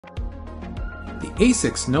The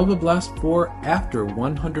Asics Novablast 4 After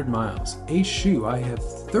 100 Miles, a shoe I have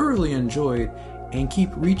thoroughly enjoyed and keep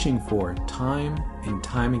reaching for time and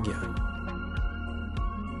time again.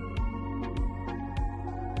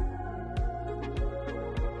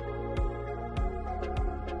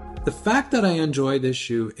 The fact that I enjoy this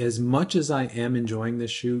shoe as much as I am enjoying this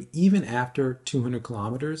shoe, even after 200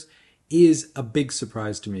 kilometers, is a big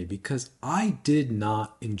surprise to me because I did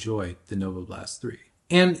not enjoy the Novablast 3.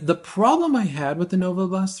 And the problem I had with the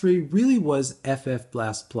Novablast 3 really was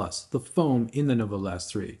FFBlast Plus, the foam in the Novablast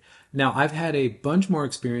 3. Now, I've had a bunch more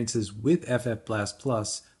experiences with FFBlast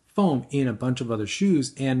Plus foam in a bunch of other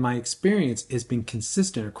shoes, and my experience has been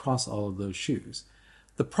consistent across all of those shoes.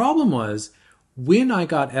 The problem was, when I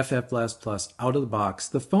got FFBlast Plus out of the box,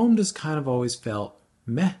 the foam just kind of always felt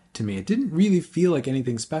meh to me. It didn't really feel like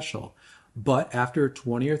anything special. But after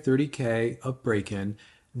 20 or 30K of break-in,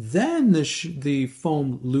 then the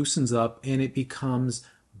foam loosens up and it becomes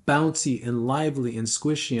bouncy and lively and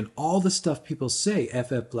squishy and all the stuff people say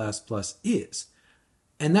FFBlast Plus is.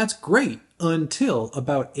 And that's great until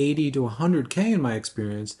about 80 to 100K in my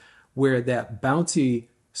experience, where that bouncy,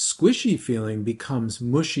 squishy feeling becomes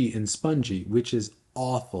mushy and spongy, which is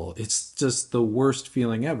awful. It's just the worst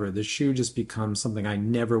feeling ever. The shoe just becomes something I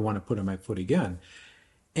never want to put on my foot again.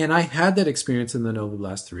 And I had that experience in the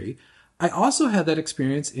Novablast 3. I also had that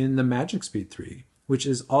experience in the Magic Speed 3, which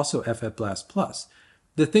is also FFBlast Plus.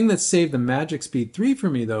 The thing that saved the Magic Speed 3 for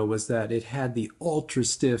me, though, was that it had the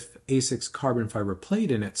ultra-stiff Asics carbon fiber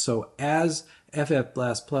plate in it. So as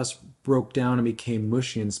FFBlast Plus broke down and became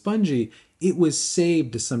mushy and spongy, it was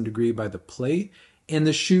saved to some degree by the plate, and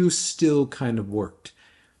the shoe still kind of worked.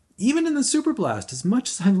 Even in the Superblast, as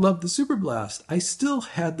much as I love the Superblast, I still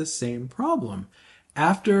had the same problem.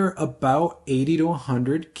 After about 80 to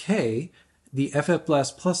 100K, the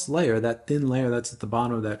FFBlast Plus layer, that thin layer that's at the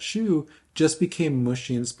bottom of that shoe, just became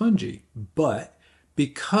mushy and spongy. But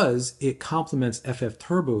because it complements FF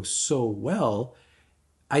Turbo so well,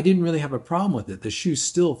 I didn't really have a problem with it. The shoe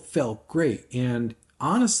still felt great. And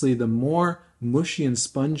honestly, the more mushy and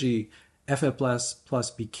spongy FFBlast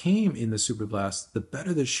Plus became in the Superblast, the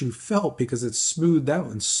better the shoe felt because it smoothed out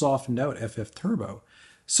and softened out FF Turbo.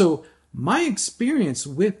 So my experience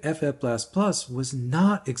with FFBlast Plus was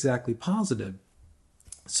not exactly positive.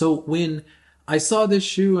 So when I saw this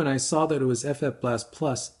shoe and I saw that it was FFBlast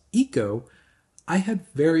Plus ECO, I had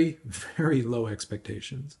very, very low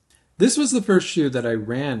expectations. This was the first shoe that I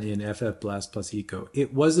ran in FFBlast Plus ECO.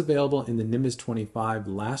 It was available in the Nimbus 25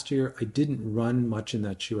 last year. I didn't run much in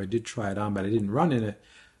that shoe. I did try it on, but I didn't run in it.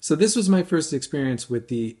 So this was my first experience with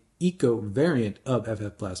the ECO variant of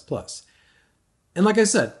FFBlast Plus. And like I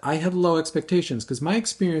said, I had low expectations because my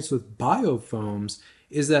experience with biofoams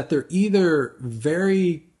is that they're either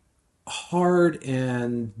very hard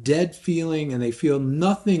and dead feeling and they feel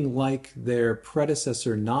nothing like their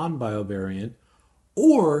predecessor non-bio variant,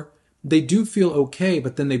 or they do feel okay,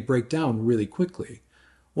 but then they break down really quickly.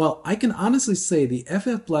 Well, I can honestly say the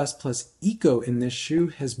FFBlast Plus ECO in this shoe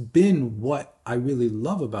has been what I really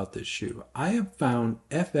love about this shoe. I have found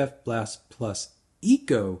FFBlast Plus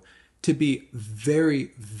ECO to be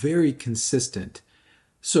very, very consistent.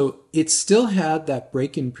 So it still had that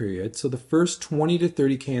break-in period. So the first 20 to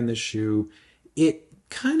 30K in this shoe, it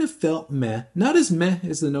kind of felt meh. Not as meh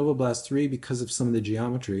as the Novablast 3 because of some of the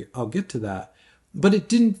geometry. I'll get to that. But it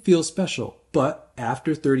didn't feel special. But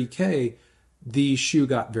after 30K, the shoe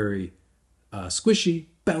got very squishy,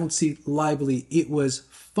 bouncy, lively. It was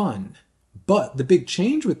fun. But the big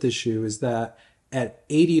change with this shoe is that at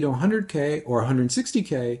 80 to 100K or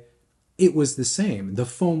 160K, it was the same. The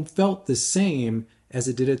foam felt the same as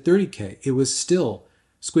it did at 30K. It was still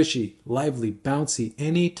squishy, lively, bouncy,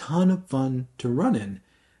 and a ton of fun to run in.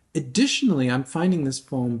 Additionally, I'm finding this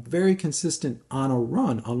foam very consistent on a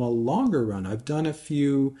run, on a longer run. I've done a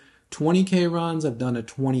few 20K runs. I've done a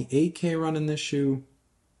 28K run in this shoe,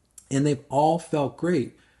 and they've all felt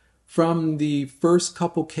great. From the first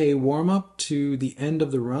couple K warm-up to the end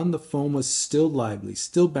of the run, the foam was still lively,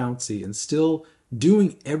 still bouncy, and still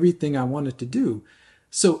doing everything I wanted to do.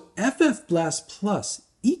 So FFBlast Plus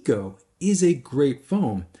ECO is a great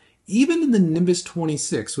foam. Even in the Nimbus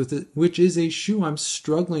 26, which is a shoe I'm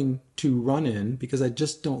struggling to run in because I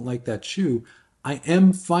just don't like that shoe, I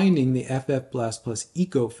am finding the FFBlast Plus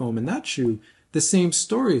ECO foam in that shoe the same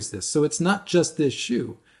story as this. So it's not just this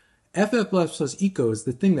shoe. FFBlast Plus ECO is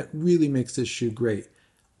the thing that really makes this shoe great.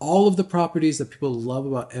 All of the properties that people love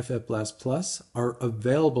about FFBlast Plus are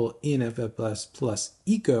available in FFBlast Plus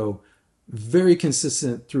ECO, very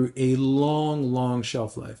consistent through a long, long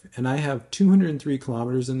shelf life. And I have 203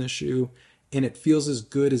 kilometers in this shoe, and it feels as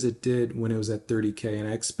good as it did when it was at 30K, and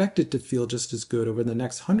I expect it to feel just as good over the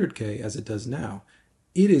next 100K as it does now.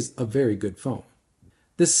 It is a very good foam.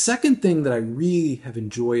 The second thing that I really have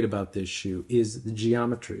enjoyed about this shoe is the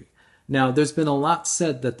geometry. Now, there's been a lot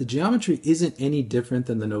said that the geometry isn't any different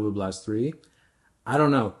than the Novablast 3. I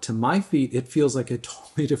don't know. To my feet, it feels like a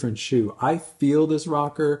totally different shoe. I feel this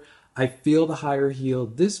rocker. I feel the higher heel.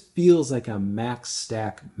 This feels like a max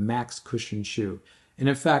stack, max cushion shoe. And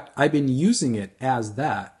in fact, I've been using it as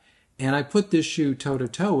that. And I put this shoe toe to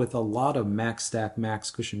toe with a lot of max stack,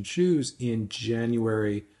 max cushion shoes in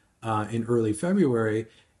January, in early February.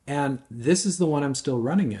 And this is the one I'm still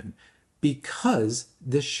running in because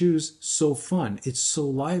this shoe's so fun. It's so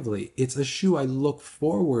lively. It's a shoe I look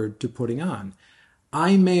forward to putting on.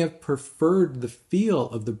 I may have preferred the feel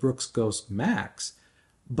of the Brooks Ghost Max,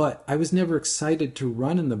 but I was never excited to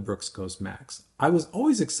run in the Brooks Ghost Max. I was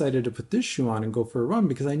always excited to put this shoe on and go for a run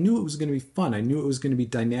because I knew it was going to be fun. I knew it was going to be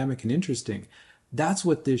dynamic and interesting. That's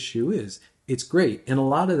what this shoe is. It's great. And a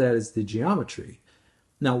lot of that is the geometry.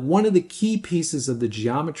 Now, one of the key pieces of the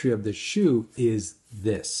geometry of this shoe is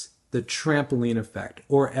this, the trampoline effect,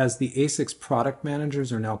 or as the Asics product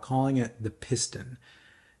managers are now calling it, the piston.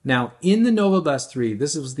 Now, in the Novablast 3,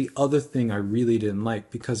 this was the other thing I really didn't like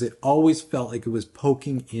because it always felt like it was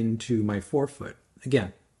poking into my forefoot.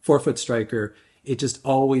 Again, forefoot striker, it just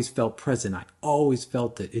always felt present. I always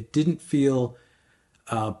felt it. It didn't feel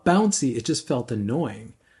bouncy. It just felt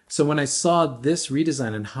annoying. So when I saw this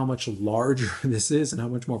redesign and how much larger this is and how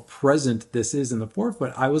much more present this is in the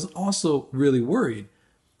forefoot, I was also really worried.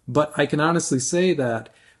 But I can honestly say that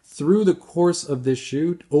through the course of this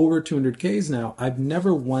shoe, over 200Ks now, I've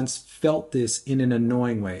never once felt this in an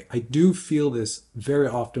annoying way. I do feel this very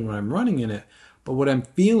often when I'm running in it, but what I'm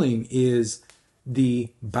feeling is the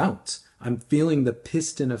bounce. I'm feeling the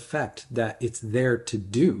piston effect that it's there to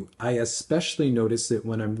do. I especially notice it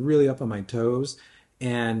when I'm really up on my toes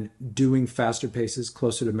and doing faster paces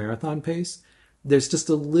closer to marathon pace. There's just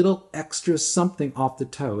a little extra something off the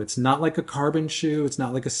toe. It's not like a carbon shoe. It's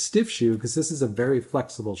not like a stiff shoe because this is a very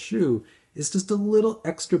flexible shoe. It's just a little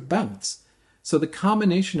extra bounce. So the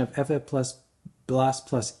combination of FFBlast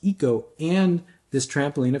plus ECO and this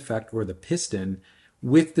trampoline effect or the piston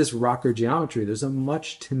with this rocker geometry, there's a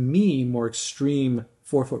much, to me, more extreme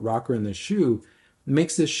forefoot rocker in this shoe. It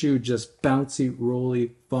makes this shoe just bouncy,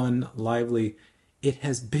 rolly, fun, lively. It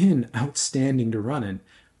has been outstanding to run in.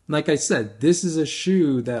 Like I said, this is a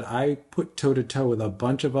shoe that I put toe-to-toe with a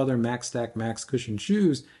bunch of other max stack, max cushion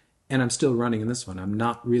shoes, and I'm still running in this one. I'm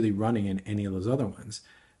not really running in any of those other ones.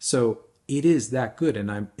 So it is that good,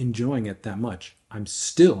 and I'm enjoying it that much. I'm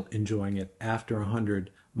still enjoying it after 100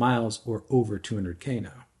 miles or over 200K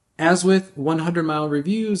now. As with 100-mile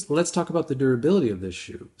reviews, let's talk about the durability of this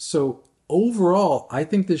shoe. So overall, I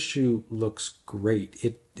think this shoe looks great.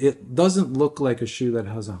 It doesn't look like a shoe that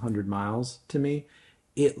has 100 miles to me.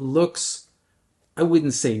 It looks, I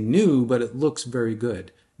wouldn't say new, but it looks very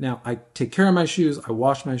good. Now, I take care of my shoes. I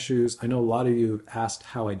wash my shoes. I know a lot of you have asked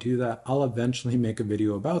how I do that. I'll eventually make a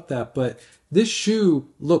video about that, but this shoe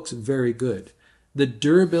looks very good. The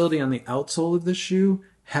durability on the outsole of the shoe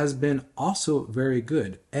has been also very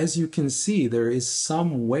good. As you can see, there is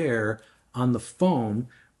some wear on the foam,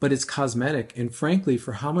 but it's cosmetic. And frankly,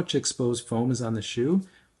 for how much exposed foam is on the shoe,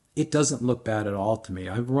 it doesn't look bad at all to me.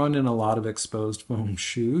 I've run in a lot of exposed foam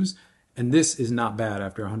shoes, and this is not bad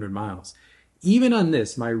after 100 miles. Even on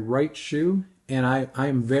this, my right shoe, and I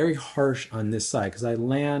am very harsh on this side because I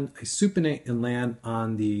supinate and land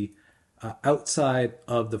on the outside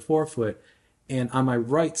of the forefoot, and on my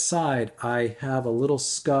right side, I have a little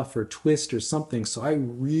scuff or twist or something, so I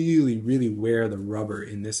really, really wear the rubber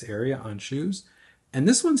in this area on shoes, and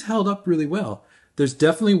this one's held up really well. There's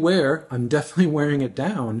definitely wear. I'm definitely wearing it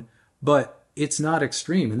down, but it's not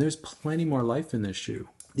extreme, and there's plenty more life in this shoe.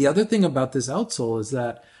 The other thing about this outsole is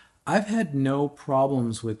that I've had no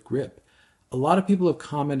problems with grip. A lot of people have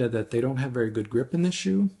commented that they don't have very good grip in this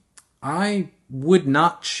shoe. I would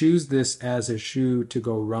not choose this as a shoe to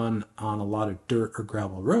go run on a lot of dirt or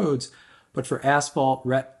gravel roads, but for asphalt,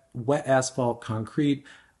 wet asphalt, concrete,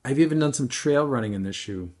 I've even done some trail running in this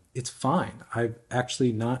shoe. It's fine. I've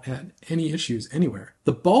actually not had any issues anywhere.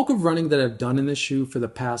 The bulk of running that I've done in this shoe for the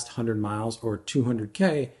past 100 miles or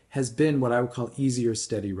 200K has been what I would call easy or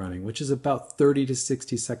steady running, which is about 30 to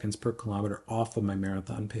 60 seconds per kilometer off of my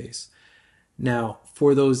marathon pace. Now,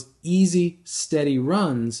 for those easy, steady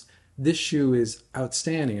runs, this shoe is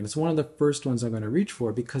outstanding. And it's one of the first ones I'm going to reach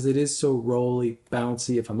for because it is so rolly,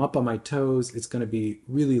 bouncy. If I'm up on my toes, it's going to be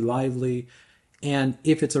really lively. And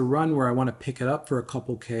if it's a run where I want to pick it up for a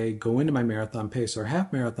couple K, go into my marathon pace or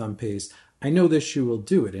half marathon pace, I know this shoe will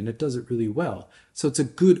do it, and it does it really well. So it's a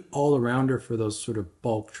good all-arounder for those sort of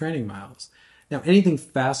bulk training miles. Now, anything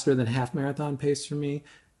faster than half marathon pace for me,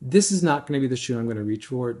 this is not going to be the shoe I'm going to reach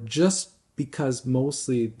for, just because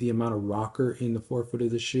mostly the amount of rocker in the forefoot of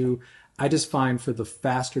the shoe. I just find for the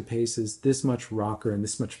faster paces, this much rocker and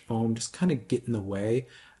this much foam just kind of get in the way.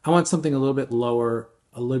 I want something a little bit lower,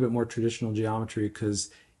 a little bit more traditional geometry, because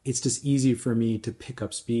it's just easy for me to pick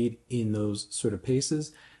up speed in those sort of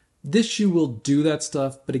paces. This shoe will do that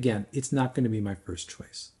stuff, but again, it's not going to be my first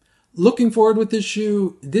choice. Looking forward with this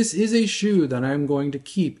shoe, this is a shoe that I'm going to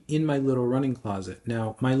keep in my little running closet.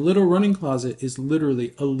 Now, my little running closet is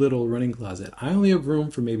literally a little running closet. I only have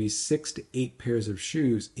room for maybe 6 to 8 pairs of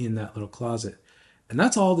shoes in that little closet. And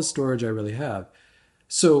that's all the storage I really have.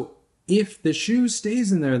 So if the shoe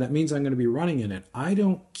stays in there, that means I'm going to be running in it. I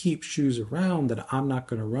don't keep shoes around that I'm not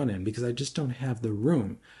going to run in because I just don't have the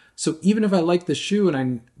room. So even if I like the shoe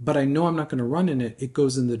but I know I'm not going to run in it, it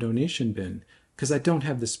goes in the donation bin because I don't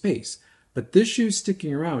have the space. But this shoe's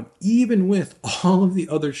sticking around even with all of the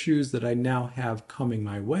other shoes that I now have coming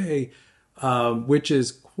my way, which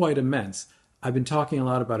is quite immense. I've been talking a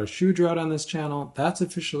lot about a shoe drought on this channel. That's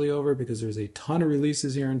officially over because there's a ton of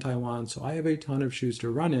releases here in Taiwan, so I have a ton of shoes to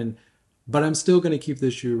run in, but I'm still going to keep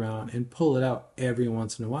this shoe around and pull it out every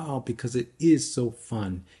once in a while because it is so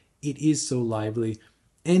fun. It is so lively,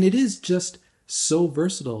 and it is just so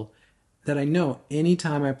versatile that I know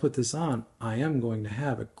anytime I put this on, I am going to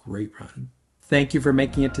have a great run. Thank you for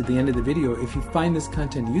making it to the end of the video. If you find this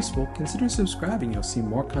content useful, consider subscribing. You'll see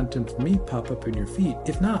more content from me pop up in your feed.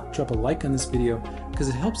 If not, drop a like on this video because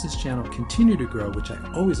it helps this channel continue to grow, which I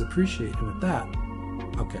always appreciate. And with that,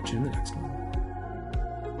 I'll catch you in the next one.